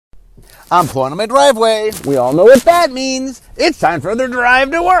I'm pulling on my driveway. We all know what that means. It's time for the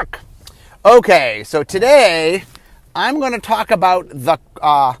drive to work. Okay, so today I'm going to talk about the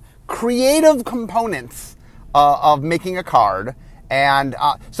creative components of making a card. And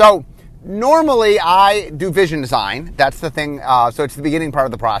so normally I do vision design. That's the thing. So it's the beginning part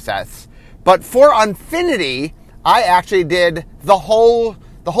of the process. But for Unfinity, I actually did the whole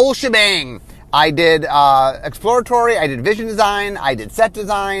shebang. I did exploratory, I did vision design, I did set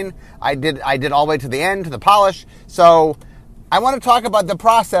design, I did all the way to the end, to the polish. So I want to talk about the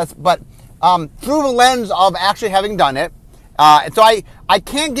process, but through the lens of actually having done it. So I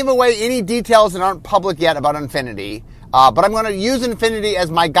can't give away any details that aren't public yet about Unfinity, but I'm going to use Unfinity as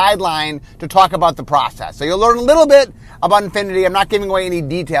my guideline to talk about the process. So you'll learn a little bit about Unfinity. I'm not giving away any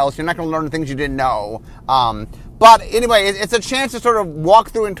details. You're not going to learn things you didn't know. But anyway, it's a chance to sort of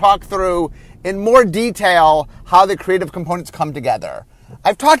walk through and talk through in more detail how the creative components come together.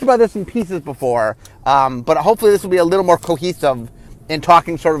 I've talked about this in pieces before, but hopefully this will be a little more cohesive in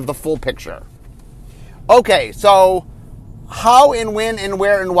talking sort of the full picture. Okay, so how and when and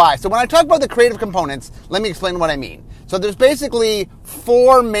where and why. So when I talk about the creative components, let me explain what I mean. So there's basically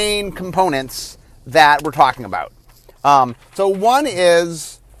four main components that we're talking about. So one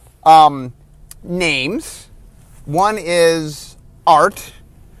is names, one is art,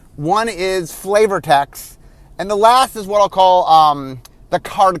 one is flavor text, and the last is what I'll call the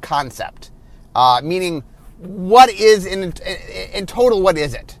card concept, meaning what is in total, what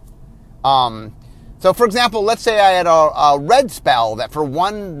is it? So for example, let's say I had a red spell that for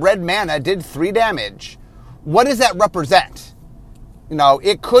one red mana did 3 damage. What does that represent? You know,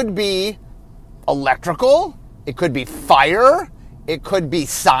 it could be electrical, it could be fire, it could be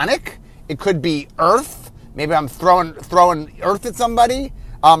sonic, it could be earth. Maybe I'm throwing earth at somebody.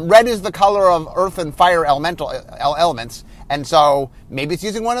 Red is the color of earth and fire elements, and so maybe it's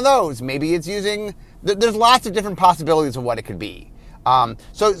using one of those. Maybe it's using. There's lots of different possibilities of what it could be.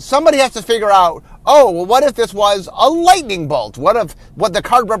 So somebody has to figure out. Oh, well, what if this was a lightning bolt? What if what the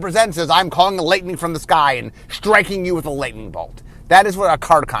card represents is I'm calling the lightning from the sky and striking you with a lightning bolt? That is what a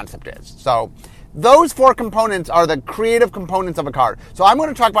card concept is. So those 4 components are the creative components of a card. So I'm going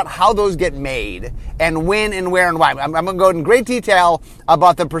to talk about how those get made and when and where and why. I'm going to go in great detail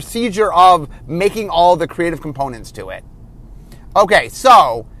about the procedure of making all the creative components to it. Okay,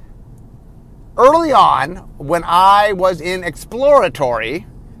 so early on, when I was in exploratory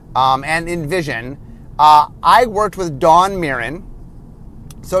and in vision, I worked with Dawn Mirren.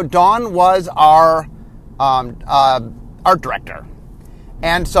 So Dawn was our art director.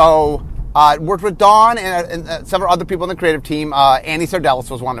 And so worked with Dawn and several other people in the creative team. Annie Sardellis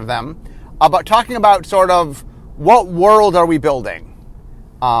was one of them. About talking about sort of what world are we building.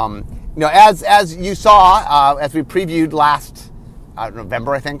 As you saw, as we previewed last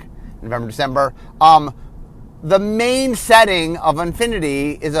November, I think, November, December. The main setting of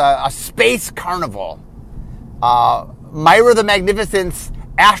Unfinity is a space carnival. Myra the Magnificent's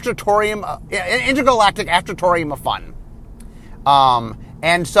intergalactic astratorium of fun.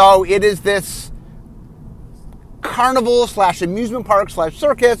 And so it is this carnival / amusement park /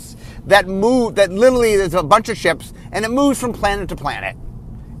 circus that literally there's a bunch of ships and it moves from planet to planet.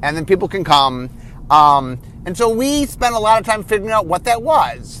 And then people can come. And so we spent a lot of time figuring out what that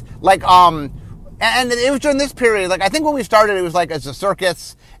was. Like, and it was during this period, like I think when we started it was like it's a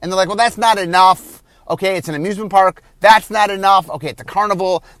circus. And they're like, well, that's not enough. Okay, it's an amusement park. That's not enough. Okay, it's a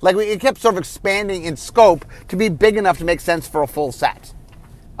carnival. Like it kept sort of expanding in scope to be big enough to make sense for a full set.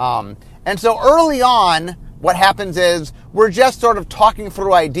 And so early on, what happens is we're just sort of talking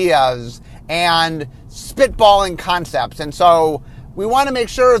through ideas and spitballing concepts. And so we want to make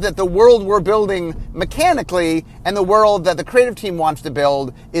sure that the world we're building mechanically and the world that the creative team wants to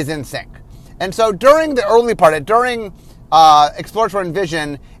build is in sync. And so during the early part, during exploratory and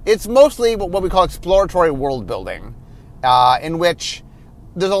vision, it's mostly what we call exploratory world building, in which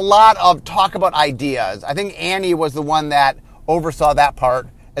there's a lot of talk about ideas. I think Annie was the one that oversaw that part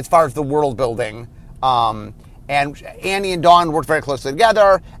as far as the world building. And Annie and Dawn worked very closely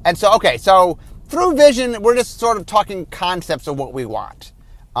together. And so, so through vision, we're just sort of talking concepts of what we want.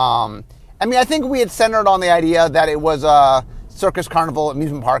 I think we had centered on the idea that it was a circus, carnival,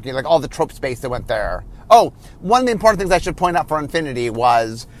 amusement park, like all the trope space that went there. Oh, one of the important things I should point out for Unfinity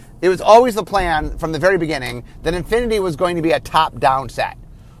was it was always the plan from the very beginning that Unfinity was going to be a top-down set.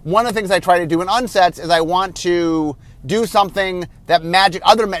 One of the things I try to do in unsets is I want to do something that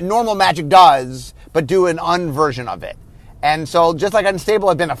normal Magic does, but do an unversion of it. And so just like Unstable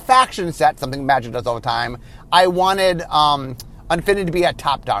had been a faction set, something Magic does all the time, I wanted Unfinity to be a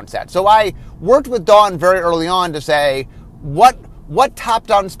top-down set. So I worked with Dawn very early on to say, what what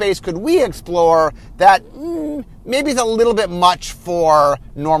top-down space could we explore that maybe is a little bit much for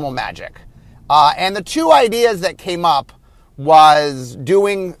normal Magic? And the two ideas that came up was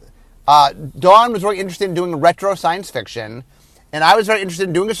doing, Dawn was very interested in doing retro science fiction, and I was very interested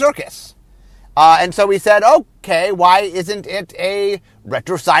in doing a circus. And so we said, okay, why isn't it a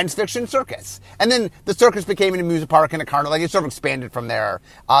retro science fiction circus? And then the circus became an amusement park and a carnival. Like, it sort of expanded from there.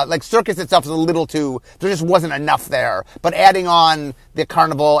 Like, circus itself is a little too, there just wasn't enough there. But adding on the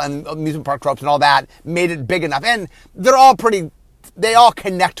carnival and amusement park tropes and all that made it big enough. And they're all they all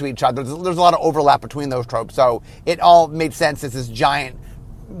connect to each other. There's a lot of overlap between those tropes. So it all made sense as this giant,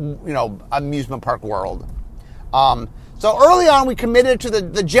 amusement park world. So early on, we committed to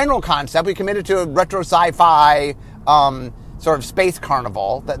the general concept. We committed to a retro sci-fi sort of space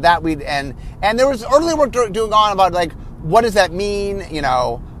carnival and there was early work doing on about like what does that mean,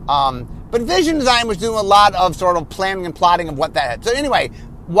 But Vision Design was doing a lot of sort of planning and plotting of what that had. So anyway,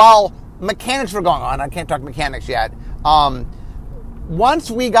 while mechanics were going on, I can't talk mechanics yet.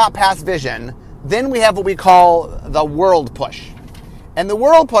 Once we got past Vision, then we have what we call the World Push, and the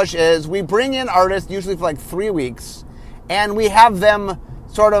World Push is we bring in artists usually for like 3 weeks. And we have them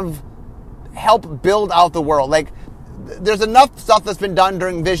sort of help build out the world. Like, there's enough stuff that's been done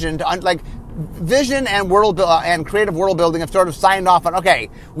during Vision Vision and and creative world building have sort of signed off on, okay,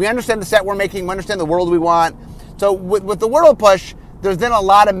 we understand the set we're making, we understand the world we want. So with the World Push, there's been a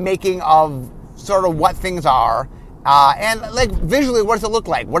lot of making of sort of what things are. And like visually, what does it look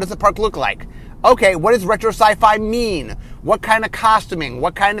like? What does the park look like? Okay, what does retro sci-fi mean? What kind of costuming?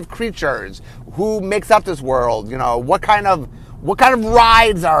 What kind of creatures? Who makes up this world? What kind of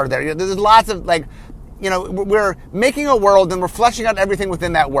rides are there? There's lots of we're making a world and we're fleshing out everything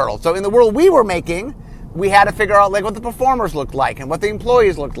within that world. So in the world we were making, we had to figure out like what the performers looked like and what the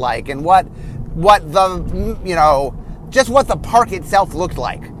employees looked like and what the just what the park itself looked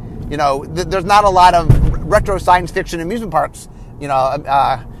like. There's not a lot of retro science fiction amusement parks,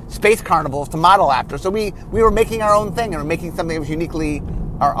 space carnivals to model after. So we were making our own thing and we're making something that was uniquely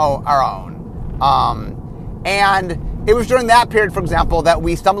our own. And it was during that period, for example, that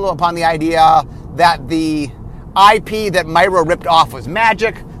we stumbled upon the idea that the IP that Myra ripped off was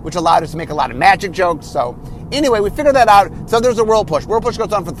Magic, which allowed us to make a lot of Magic jokes. So anyway, we figured that out. So there's a World Push. World Push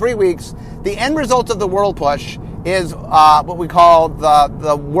goes on for 3 weeks. The end result of the World Push is what we call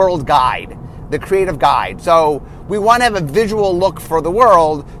the World Guide, the creative guide. So we want to have a visual look for the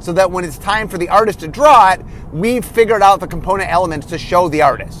world so that when it's time for the artist to draw it, we've figured out the component elements to show the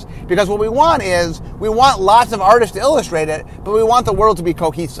artist. Because what we want is, we want lots of artists to illustrate it, but we want the world to be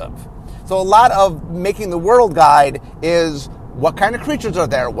cohesive. So a lot of making the world guide is, what kind of creatures are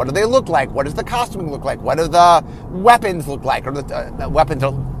there? What do they look like? What does the costuming look like? What do the weapons look like? Or the weapons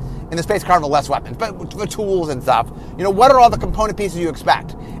are, in the Space Carnival, less weapons, but the tools and stuff. What are all the component pieces you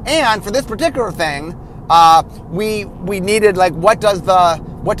expect? And for this particular thing, we needed what does the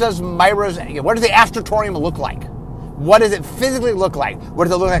Astrotorium look like? What does it physically look like? What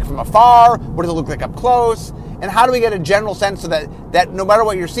does it look like from afar? What does it look like up close? And how do we get a general sense so that no matter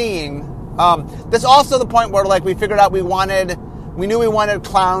what you're seeing, that's also the point where we figured out we knew we wanted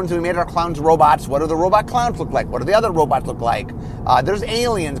clowns, and we made our clowns robots. What do the robot clowns look like? What do the other robots look like? There's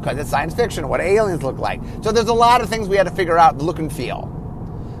aliens, because it's science fiction. What do aliens look like? So there's a lot of things we had to figure out, the look and feel.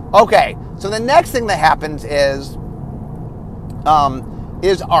 Okay, so the next thing that happens is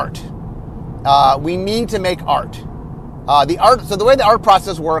art. We need to make art. So the way the art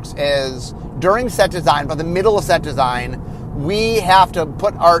process works is, during set design, by the middle of set design, we have to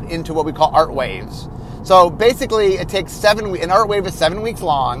put art into what we call art waves. So basically, it takes 7 weeks. An art wave is 7 weeks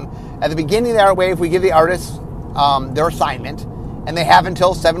long. At the beginning of the art wave, we give the artists their assignment, and they have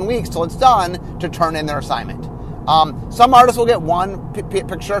until 7 weeks till it's done to turn in their assignment. Some artists will get one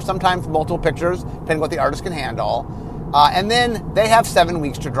picture, sometimes multiple pictures, depending on what the artist can handle. And then they have 7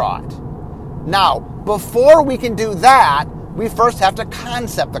 weeks to draw it. Now, before we can do that, we first have to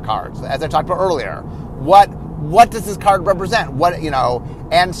concept the cards, as I talked about earlier. What does this card represent?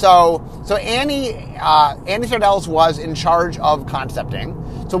 And so Annie Sardells was in charge of concepting.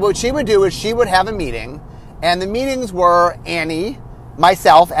 So what she would do is she would have a meeting, and the meetings were Annie,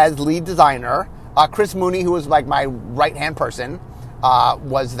 myself as lead designer, Chris Mooney, who was like my right-hand person,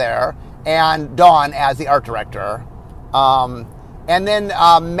 was there, and Dawn as the art director. And then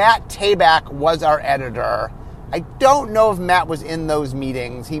Matt Tabak was our editor. I don't know if Matt was in those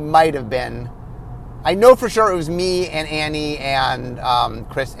meetings. He might have been. I know for sure it was me and Annie and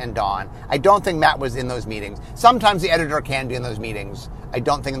Chris and Dawn. I don't think Matt was in those meetings. Sometimes the editor can be in those meetings. I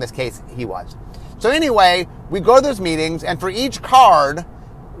don't think in this case he was. So anyway, we go to those meetings, and for each card,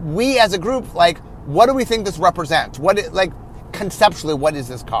 we as a group, what do we think this represents? conceptually, what is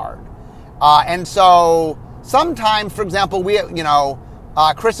this card? And so sometimes, for example,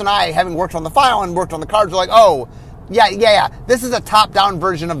 Chris and I, having worked on the file and worked on the cards, we're like, oh, yeah, this is a top-down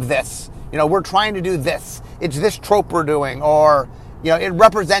version of this. We're trying to do this. It's this trope we're doing, or, it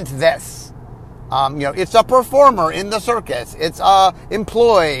represents this. It's a performer in the circus. It's a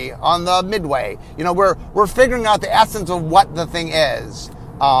employee on the midway. We're figuring out the essence of what the thing is.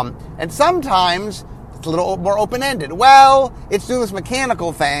 And sometimes it's a little more open-ended. Well, it's doing this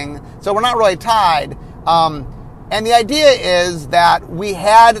mechanical thing, so we're not really tied. And the idea is that we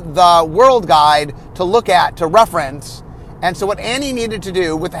had the world guide to look at, to reference. And so what Annie needed to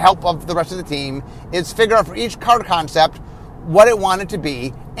do, with the help of the rest of the team, is figure out for each card concept what it wanted to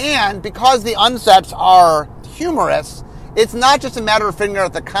be. And because the unsets are humorous, it's not just a matter of figuring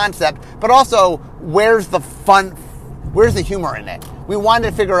out the concept, but also where's the humor in it. We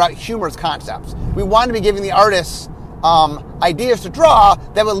wanted to figure out humorous concepts. We wanted to be giving the artists ideas to draw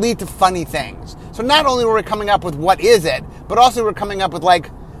that would lead to funny things. So not only were we coming up with what is it, but also we're coming up with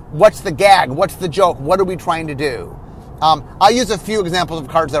what's the gag, what's the joke, what are we trying to do? I'll use a few examples of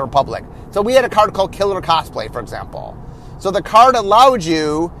cards that were public. So we had a card called Killer Cosplay, for example. So the card allowed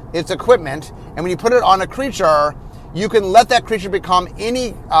you its equipment, and when you put it on a creature, you can let that creature become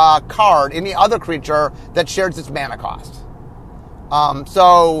any card, any other creature that shares its mana cost.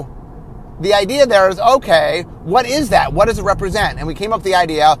 So the idea there is, okay, what is that? What does it represent? And we came up with the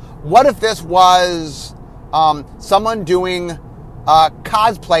idea, what if this was someone doing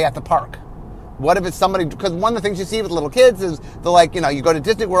cosplay at the park? What if it's somebody, because one of the things you see with little kids is you go to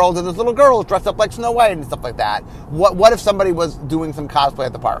Disney World and there's little girls dressed up like Snow White and stuff like that. What if somebody was doing some cosplay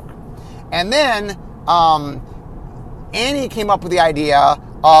at the park? And then Annie came up with the idea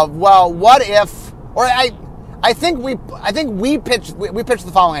of, well, what if, or I think we pitched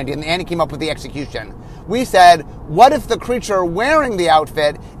the following idea, and Annie came up with the execution. We said, what if the creature wearing the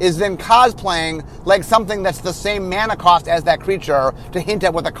outfit is then cosplaying like something that's the same mana cost as that creature to hint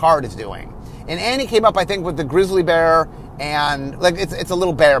at what the card is doing? And Annie came up, I think, with the grizzly bear, and it's a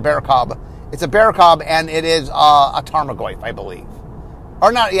little bear cub. It's a bear cub, and it is a Tarmogoyf, I believe.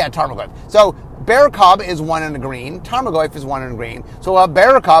 Or not, yeah, Tarmogoyf. So bear cub is 1 in a green. Tarmogoyf is 1 in a green. So a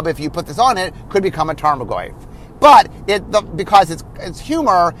bear cub, if you put this on it, could become a Tarmogoyf. But because it's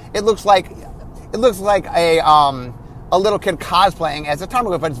humor, it looks like a little kid cosplaying as a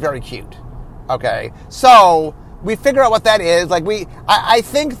Tarmogoyf, but it's very cute. Okay, so we figure out what that is. I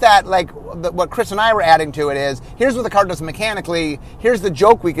think that what Chris and I were adding to it is, here's what the card does mechanically, here's the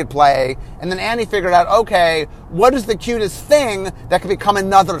joke we could play, and then Annie figured out, okay, what is the cutest thing that could become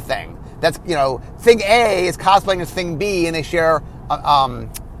another thing? That's, thing A is cosplaying as thing B, and they share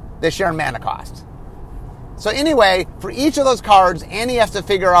mana cost. So anyway, for each of those cards, Annie has to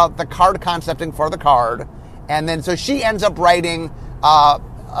figure out the card concepting for the card, and then so she ends up writing a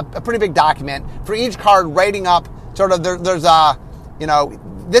pretty big document for each card, writing up sort of there's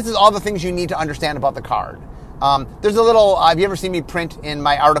this is all the things you need to understand about the card. There's a little, have you ever seen me print in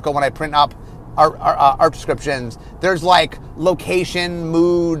my article when I print up art descriptions? There's location,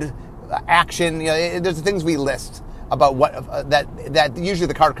 mood, action, there's the things we list about what that usually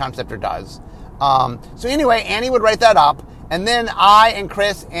the card conceptor does. So anyway, Annie would write that up, and then I and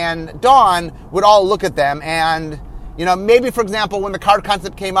Chris and Dawn would all look at them, and maybe, for example, when the card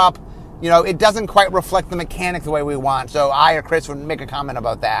concept came up, it doesn't quite reflect the mechanics the way we want, so I or Chris would make a comment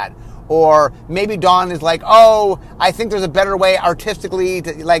about that. Or maybe Dawn is like, oh, I think there's a better way artistically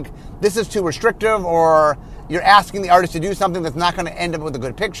to, this is too restrictive, or you're asking the artist to do something that's not going to end up with a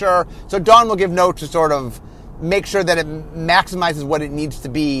good picture. So Dawn will give notes to sort of make sure that it maximizes what it needs to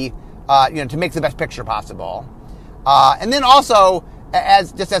be, to make the best picture possible. And then also,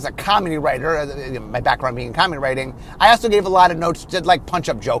 as a comedy writer, my background being in comedy writing, I also gave a lot of notes to punch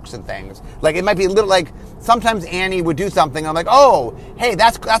up jokes and things. It might be a little sometimes Annie would do something, and I'm like, oh, hey,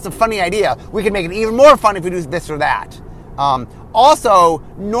 that's a funny idea. We can make it even more fun if we do this or that. Also,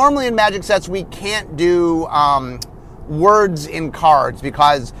 normally in Magic sets, we can't do words in cards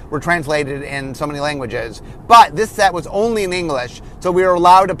because we're translated in so many languages. But this set was only in English, so we were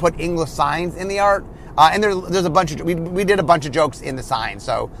allowed to put English signs in the art. And there's a bunch of, we did a bunch of jokes in the signs.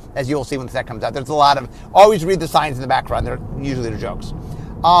 So as you'll see when the set comes out, there's a lot of, always read the signs in the background. They're usually the jokes.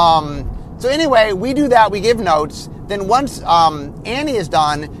 So anyway, we do that. We give notes. Then once Annie is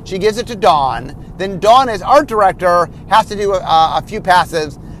done, she gives it to Dawn. Then Dawn, as art director, has to do a few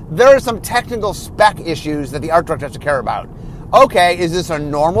passes. There are some technical spec issues that the art director has to care about. Okay, is this a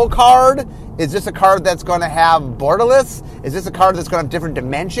normal card? Is this a card that's going to have borderless? Is this a card that's going to have different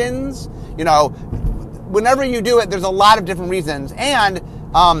dimensions? Whenever you do it, there's a lot of different reasons. And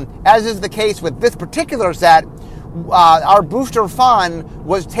as is the case with this particular set, our booster fun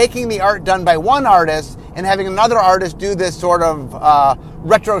was taking the art done by one artist and having another artist do this sort of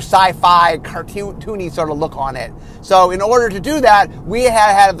retro sci-fi cartoony sort of look on it. So in order to do that, we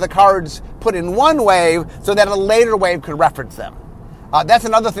had the cards put in one wave so that a later wave could reference them. That's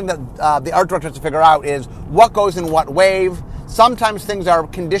another thing that the art director has to figure out is what goes in what wave. Sometimes things are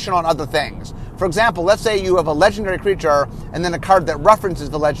conditional on other things. For example, let's say you have a legendary creature and then a card that references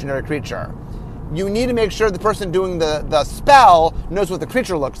the legendary creature. You need to make sure the person doing the spell knows what the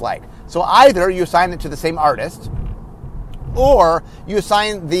creature looks like. So either you assign it to the same artist, or you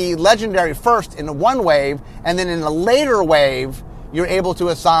assign the legendary first in one wave, and then in a later wave, you're able to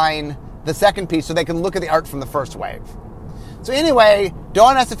assign the second piece so they can look at the art from the first wave. So anyway,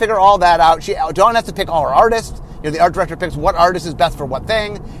 Dawn has to figure all that out. Dawn has to pick all her artists. The art director picks what artist is best for what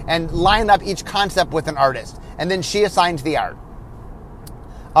thing, and line up each concept with an artist. And then she assigns the art.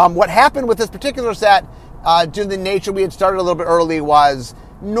 What happened with this particular set, due to the nature we had started a little bit early, was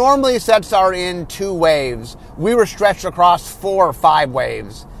normally sets are in 2 waves. We were stretched across 4 or 5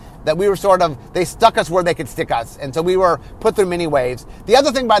 waves. That we were they stuck us where they could stick us. And so we were put through many waves. The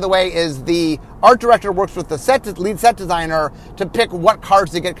other thing, by the way, is the art director works with the lead set designer to pick what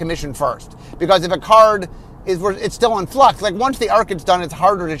cards to get commissioned first. Because if a card it's still in flux. Like once the art gets done, it's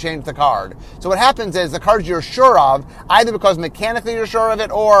harder to change the card. So what happens is the cards you're sure of, either because mechanically you're sure of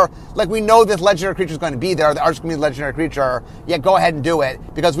it, or like we know this legendary creature is going to be there, the art's going to be the legendary creature, yeah, go ahead and do it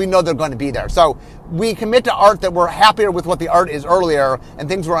because we know they're going to be there. So we commit to art that we're happier with what the art is earlier, and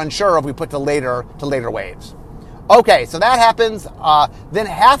things we're unsure of we put to later waves. Okay, so that happens. Then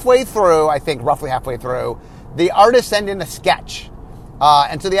halfway through, I think roughly halfway through, the artists send in a sketch.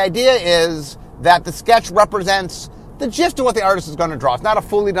 And so the idea is that the sketch represents the gist of what the artist is going to draw. It's not a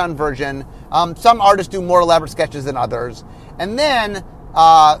fully done version. Some artists do more elaborate sketches than others. And then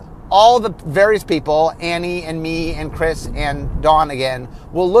all the various people, Annie and me and Chris and Dawn again,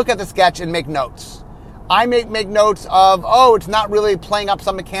 will look at the sketch and make notes. I make notes of, it's not really playing up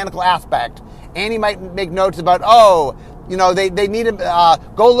some mechanical aspect. Annie might make notes about, they need to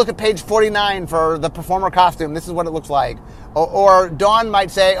go look at page 49 for the performer costume. This is what it looks like. Or Dawn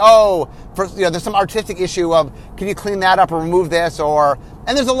might say, there's some artistic issue of, can you clean that up or remove this?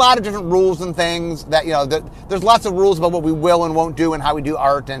 And there's a lot of different rules and things that, there's lots of rules about what we will and won't do and how we do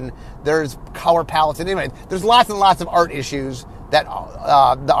art. And there's color palettes. And anyway, there's lots and lots of art issues that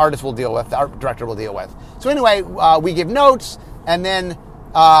the artist will deal with, the art director will deal with. So anyway, we give notes, and then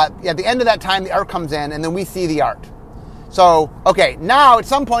at the end of that time, the art comes in, and then we see the art. So, okay, now at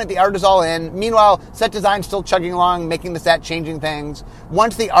some point the art is all in. Meanwhile, set design's still chugging along, making the set, changing things.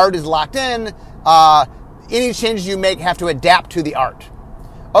 Once the art is locked in, any changes you make have to adapt to the art.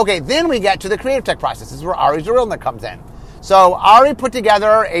 Okay, then we get to the creative tech process. This is where Ari Zarilnik comes in. So Ari put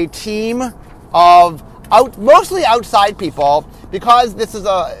together a team of mostly outside people. Because this is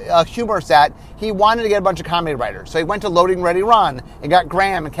a humor set, he wanted to get a bunch of comedy writers. So he went to Loading Ready Run and got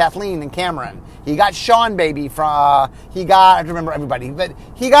Graham and Kathleen and Cameron. He got Sean Baby I don't remember everybody, but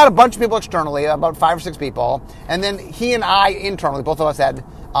he got a bunch of people externally, about 5 or 6 people. And then he and I internally, both of us had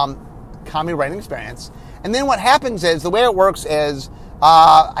comedy writing experience. And then what happens is, the way it works is,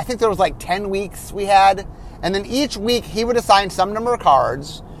 I think there was like 10 weeks we had. And then each week he would assign some number of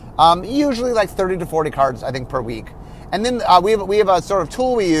cards, usually like 30 to 40 cards, I think, per week. And then we have a sort of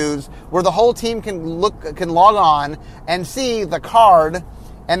tool we use where the whole team can log on and see the card,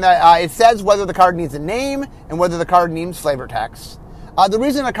 and it says whether the card needs a name and whether the card needs flavor text. The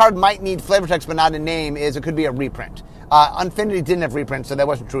reason a card might need flavor text but not a name is it could be a reprint. Unfinity didn't have reprints, so that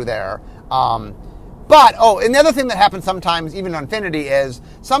wasn't true there. And the other thing that happens sometimes, even on Unfinity, is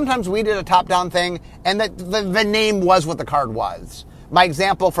sometimes we did a top-down thing and that the name was what the card was. My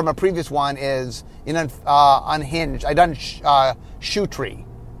example from a previous one is in Unhinged. I done Shoe Tree,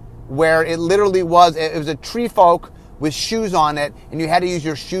 where it literally was a tree folk with shoes on it, and you had to use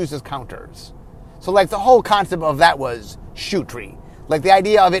your shoes as counters. So like the whole concept of that was Shoe Tree, like the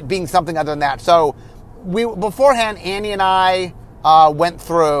idea of it being something other than that. So beforehand, Annie and I went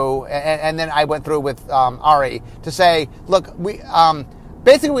through, and then I went through with Ari to say, look,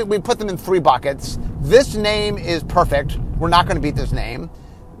 basically we put them in 3 buckets. This name is perfect. We're not going to beat this name.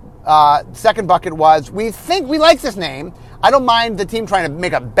 Second bucket was, we think we like this name. I don't mind the team trying to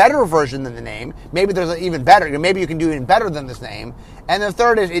make a better version than the name. Maybe there's an even better. Maybe you can do even better than this name. And the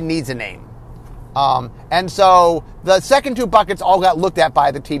third is, it needs a name. And so the second 2 buckets all got looked at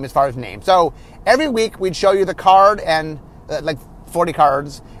by the team as far as name. So every week we'd show you the card and like 40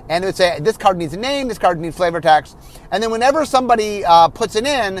 cards, and it would say, this card needs a name, this card needs flavor text. And then whenever somebody puts it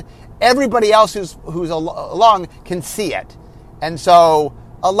in, everybody else who's along can see it. And so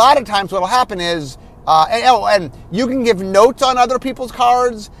a lot of times what will happen is And you can give notes on other people's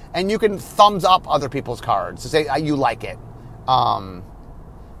cards, and you can thumbs up other people's cards to say you like it.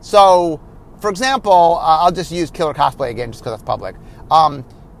 So, for example, I'll just use Killer Cosplay again just because that's public.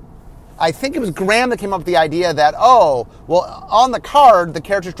 I think it was Graham that came up with the idea that, on the card, the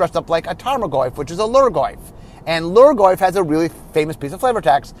character's dressed up like a Tarmogoyf, which is a Lurgoyf. And Lurgoyf has a really famous piece of flavor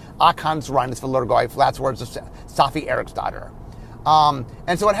text. Akan's Run is for Lurgoyf. Last words of Safi Eriksdotter.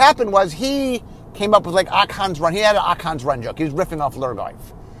 And so what happened was he came up with like Akan's Run. He had an Akan's Run joke. He was riffing off Lurgoyf.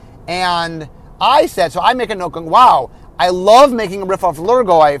 And I said, so I make a note going, wow, I love making a riff off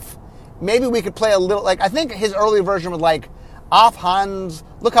Lurgoyf. Maybe we could play a little, like, I think his early version was like, Off Hans,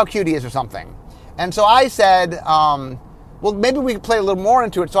 look how cute he is or something. And so I said, well, maybe we could play a little more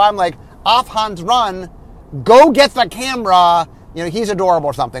into it. So I'm like, Off Hans Run, go get the camera, he's adorable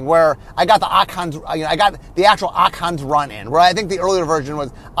or something, where I got the Akan's, I got the actual Akan's Run in, where I think the earlier version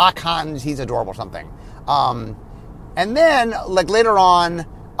was Akan's, he's adorable or something. And then, like, later on,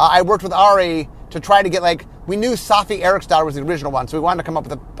 I worked with Ari to try to get, like, we knew Safi Eriksdotter was the original one, so we wanted to come up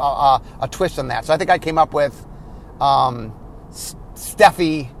with a twist on that. So I think I came up with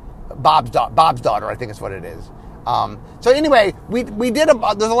Steffi, Bob's daughter, I think is what it is. So anyway, we did there's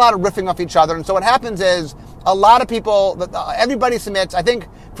a lot of riffing off each other, and so what happens is a lot of people, everybody submits. I think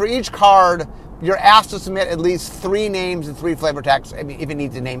for each card, you're asked to submit at least 3 names and 3 flavor texts, if it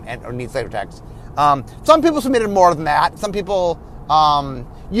needs a name or needs flavor text. Some people submitted more than that. Some people,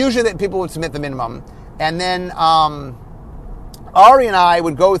 usually people would submit the minimum, and then Ari and I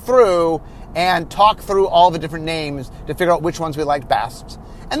would go through and talk through all the different names to figure out which ones we liked best.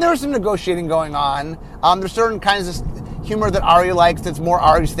 And there was some negotiating going on. There's certain kinds of humor that Ari likes that's more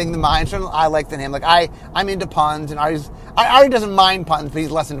Ari's thing than mine. Certain I like than him. Like I'm into puns, and Ari doesn't mind puns, but he's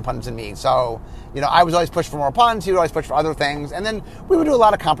less into puns than me. So, I was always pushed for more puns. He would always push for other things. And then we would do a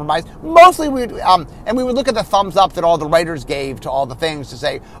lot of compromise. Mostly we would look at the thumbs up that all the writers gave to all the things to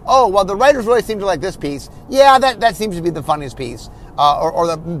say, oh, well, the writers really seem to like this piece. Yeah, that seems to be the funniest piece. Or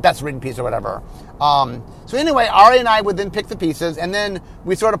the best written piece or whatever. So anyway, Ari and I would then pick the pieces, and then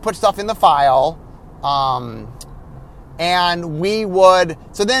we sort of put stuff in the file. And we would,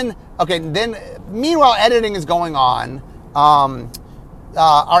 then meanwhile editing is going on.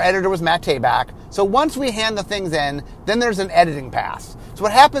 Our editor was Matt Tabak. So once we hand the things in, then there's an editing pass. So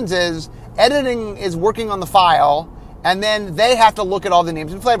what happens is editing is working on the file, and then they have to look at all the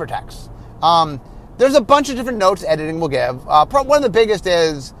names and flavor texts. There's a bunch of different notes editing will give. One of the biggest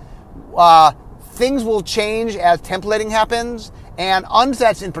is things will change as templating happens, and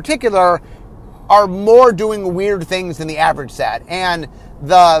unsets in particular are more doing weird things than the average set. And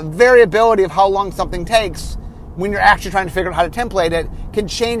the variability of how long something takes when you're actually trying to figure out how to template it can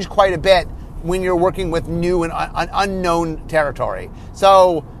change quite a bit when you're working with new and unknown territory.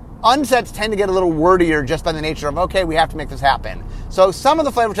 So unsets tend to get a little wordier just by the nature of, okay, we have to make this happen. So some of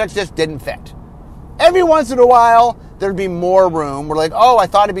the flavor text just didn't fit. Every once in a while, there'd be more room. We're like, oh, I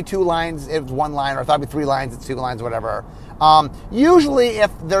thought it'd be 2 lines, it was 1 line, or I thought it'd be 3 lines, it's 2 lines, whatever. Usually,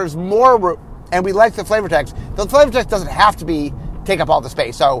 if there's more room, and we like the flavor text, the flavor text doesn't have to take up all the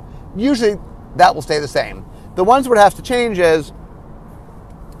space. So usually, that will stay the same. The ones where it has to change is,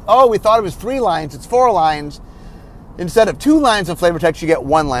 oh, we thought it was 3 lines, it's 4 lines. Instead of 2 lines of flavor text, you get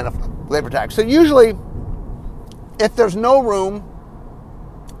 1 line of flavor text. So usually, if there's no room,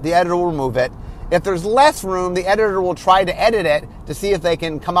 the editor will remove it. If there's less room, the editor will try to edit it to see if they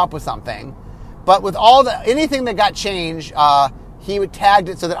can come up with something. But with anything that got changed, he would tag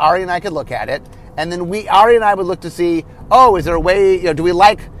it so that Ari and I could look at it. And then Ari and I would look to see, oh, is there a way, do we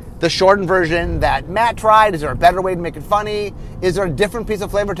like the shortened version that Matt tried? Is there a better way to make it funny? Is there a different piece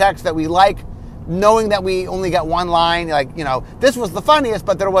of flavor text that we like, knowing that we only got 1 line? Like, this was the funniest,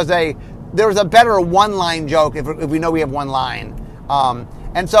 but there was a better 1-line joke if we know we have 1 line.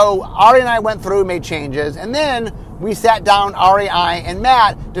 And so Ari and I went through, made changes, and then we sat down, Ari, I, and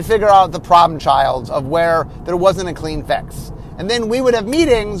Matt, to figure out the problem childs of where there wasn't a clean fix. And then we would have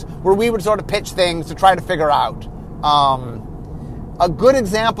meetings where we would sort of pitch things to try to figure out. A good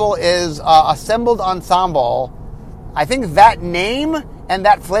example is Assembled Ensemble. I think that name and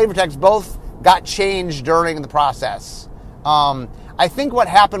that flavor text both got changed during the process. I think what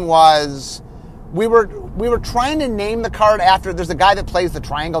happened was we were trying to name the card after, there's a guy that plays the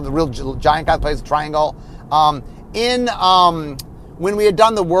triangle, the real giant guy that plays the triangle. When we had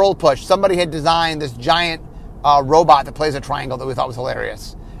done the World Push, somebody had designed this giant robot that plays a triangle that we thought was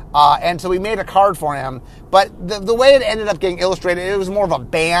hilarious. And so we made a card for him. But the way it ended up getting illustrated, it was more of a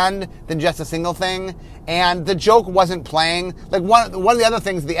band than just a single thing. And the joke wasn't playing. Like one of the other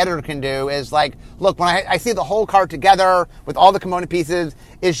things the editor can do is like, look, when I see the whole card together with all the component pieces,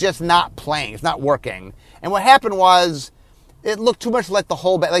 it's just not playing. It's not working. And what happened was, it looked too much like the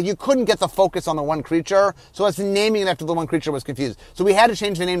whole band. Like you couldn't get the focus on the one creature, so us naming it after the one creature was confused. So we had to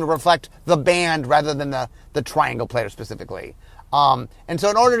change the name to reflect the band rather than the triangle player specifically. And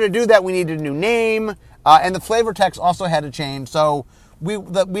so in order to do that, we needed a new name, and the flavor text also had to change. So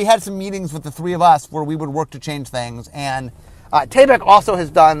we had some meetings with the three of us where we would work to change things. And Tabak also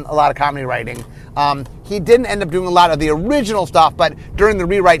has done a lot of comedy writing. He didn't end up doing a lot of the original stuff, but during the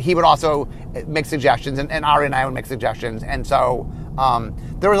rewrite, he would also make suggestions, and Ari and I would make suggestions. And so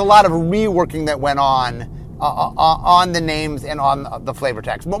there was a lot of reworking that went on the names and on the flavor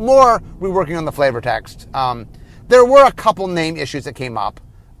text. But more reworking on the flavor text. There were a couple name issues that came up.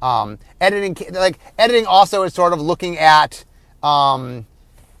 Editing also is sort of looking at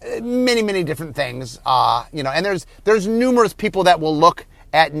many different things. And there's numerous people that will look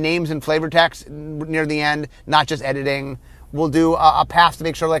at names and flavor text near the end, not just editing. We'll do a pass to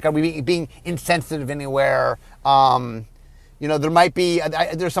make sure, like, are we being insensitive anywhere? There might be,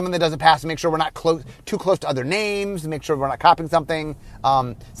 there's someone that does a pass to make sure we're not too close to other names, to make sure we're not copying something.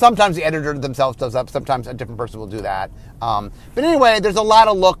 Sometimes the editor themselves does that. Sometimes a different person will do that. But anyway, there's a lot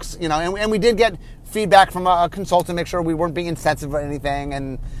of looks, and we did get feedback from a consultant to make sure we weren't being insensitive or anything.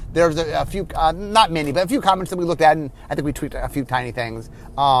 And there's a few, not many, but a few comments that we looked at, and I think we tweaked a few tiny things.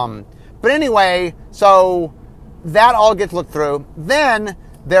 But anyway, so that all gets looked through. Then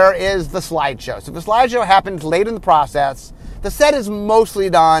there is the slideshow. So the slideshow happens late in the process. The set is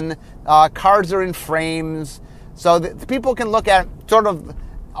mostly done. Cards are in frames. So that people can look at sort of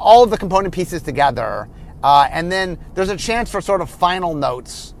all of the component pieces together. And then there's a chance for sort of final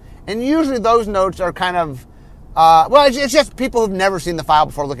notes. And usually those notes are kind of, it's just people who've never seen the file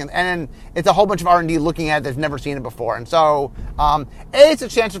before looking, and it's a whole bunch of R&D looking at it that's never seen it before. And so, it's a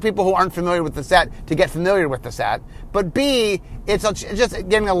chance for people who aren't familiar with the set to get familiar with the set. But B, it's just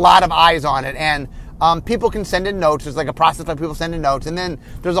getting a lot of eyes on it. And people can send in notes. There's like a process where people send in notes. And then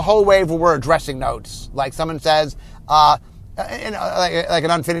there's a whole wave where we're addressing notes. Like someone says, like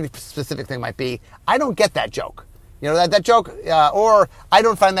an Unfinity specific thing might be, I don't get that joke. That joke, or I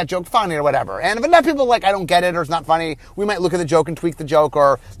don't find that joke funny or whatever. And if enough people like, I don't get it or it's not funny, we might look at the joke and tweak the joke,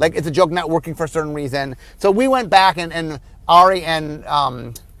 or like it's a joke not working for a certain reason. So we went back and Ari and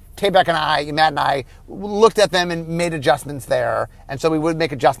Tabak and Matt and I looked at them and made adjustments there. And so we would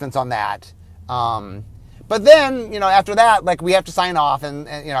make adjustments on that. But then, after that, like we have to sign off and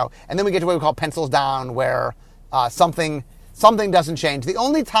then we get to what we call pencils down, where something doesn't change. The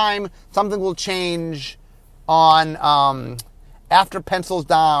only time something will change on after pencils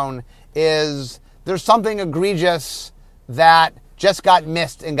down is there's something egregious that just got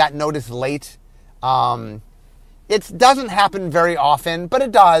missed and got noticed late. It doesn't happen very often, but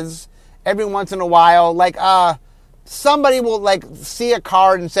it does every once in a while. Like somebody will like see a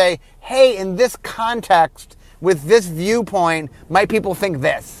card and say, hey, in this context with this viewpoint, might people think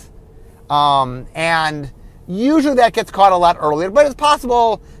this? And usually that gets caught a lot earlier, but it's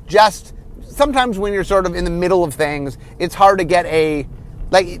possible just sometimes when you're sort of in the middle of things, it's hard to get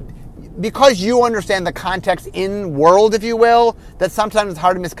because you understand the context in world, if you will, that sometimes it's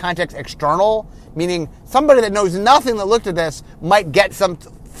hard to miss context external, meaning somebody that knows nothing that looked at this might get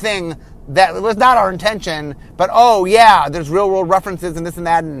something that was not our intention, but oh yeah, there's real world references and this and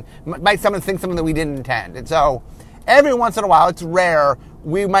that, and might someone think something that we didn't intend. And so every once in a while, it's rare,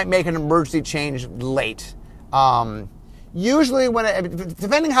 we might make an emergency change late. Usually,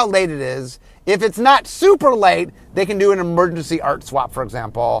 depending how late it is, if it's not super late, they can do an emergency art swap, for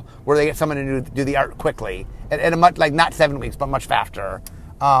example, where they get someone to do the art quickly at a much, like not 7 weeks, but much faster.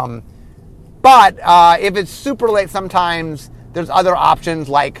 But if it's super late, sometimes there's other options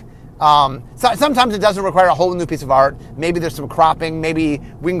like sometimes it doesn't require a whole new piece of art. Maybe there's some cropping. Maybe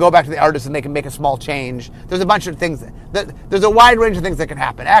we can go back to the artist and they can make a small change. There's a bunch of things. There's a wide range of things that can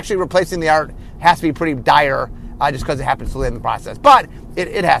happen. Actually, replacing the art has to be pretty dire. Just because it happens so late in the process. But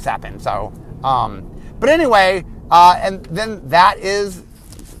it has happened. So, but anyway, and then that is,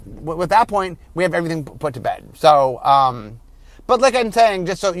 with that point, we have everything put to bed. So, but like I'm saying,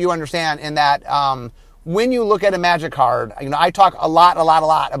 just so you understand, in that when you look at a Magic card, I talk a lot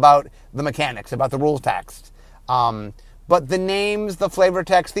about the mechanics, about the rules text. But the names, the flavor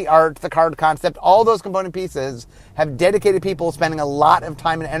text, the art, the card concept, all those component pieces have dedicated people spending a lot of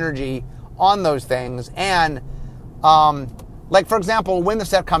time and energy on those things. And like, for example, when the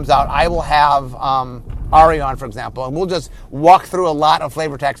set comes out, I will have Ari on, for example, and we'll just walk through a lot of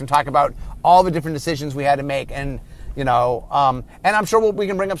flavor text and talk about all the different decisions we had to make. And, and I'm sure we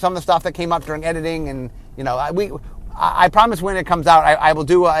can bring up some of the stuff that came up during editing. And, I promise when it comes out, I will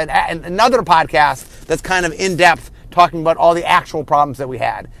do another podcast that's kind of in-depth, talking about all the actual problems that we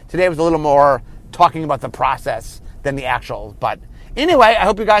had. Today was a little more talking about the process than the actual. But anyway, I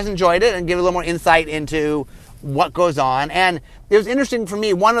hope you guys enjoyed it and give a little more insight into what goes on. And it was interesting for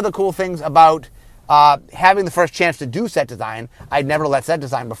me. One of the cool things about having the first chance to do set design, I'd never let set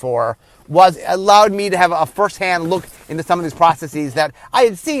design before, was allowed me to have a first-hand look into some of these processes that I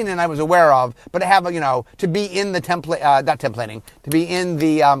had seen and I was aware of, but to have, to be in the to be in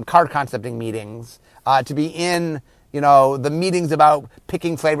the card concepting meetings, to be in, the meetings about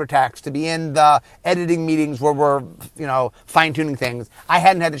picking flavor text, to be in the editing meetings where we're, fine-tuning things. I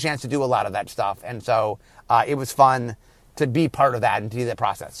hadn't had the chance to do a lot of that stuff, and so it was fun to be part of that and to do that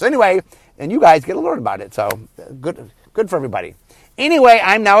process. So anyway, and you guys get to learn about it, so good for everybody. Anyway,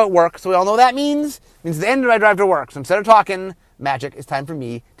 I'm now at work, so we all know what that means. It means the end of my drive to work. So instead of talking magic, it's time for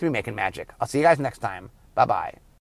me to be making magic. I'll see you guys next time. Bye-bye.